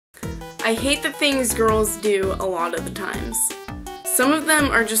I hate the things girls do a lot of the times. Some of them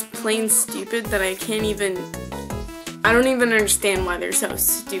are just plain stupid that I don't even understand why they're so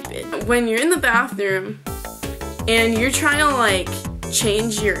stupid. When you're in the bathroom and you're trying to like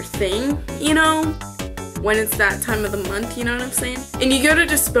change your thing, you know, when it's that time of the month, you know what I'm saying? And you go to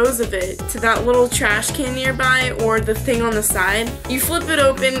dispose of it to that little trash can nearby or the thing on the side. You flip it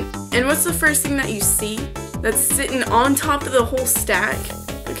open, and what's the first thing that you see that's sitting on top of the whole stack?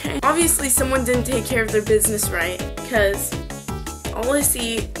 Okay. Obviously someone didn't take care of their business right, because all I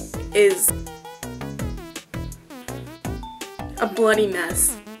see is a bloody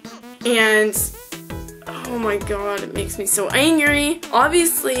mess. And oh my god, it makes me so angry.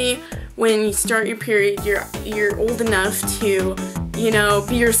 Obviously, when you start your period, you're old enough to, you know,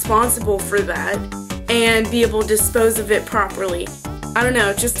 be responsible for that and be able to dispose of it properly. I don't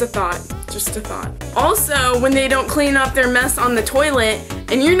know, just a thought. Just a thought. Also, when they don't clean up their mess on the toilet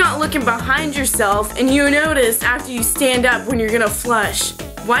and you're not looking behind yourself and you notice after you stand up when you're gonna flush,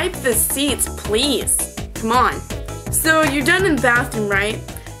 wipe the seats, please. Come on. So you're done in the bathroom, right?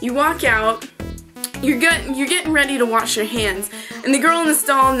 You walk out, you're getting ready to wash your hands, and the girl in the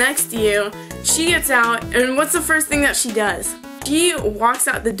stall next to you, she gets out, and what's the first thing that she does? She walks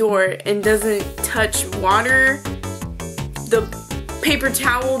out the door and doesn't touch water, the paper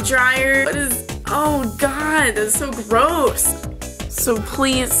towel dryer. What is, oh god, that's so gross. So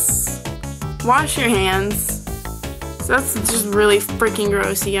please, wash your hands. So that's just really freaking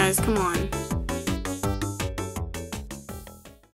gross, you guys, come on.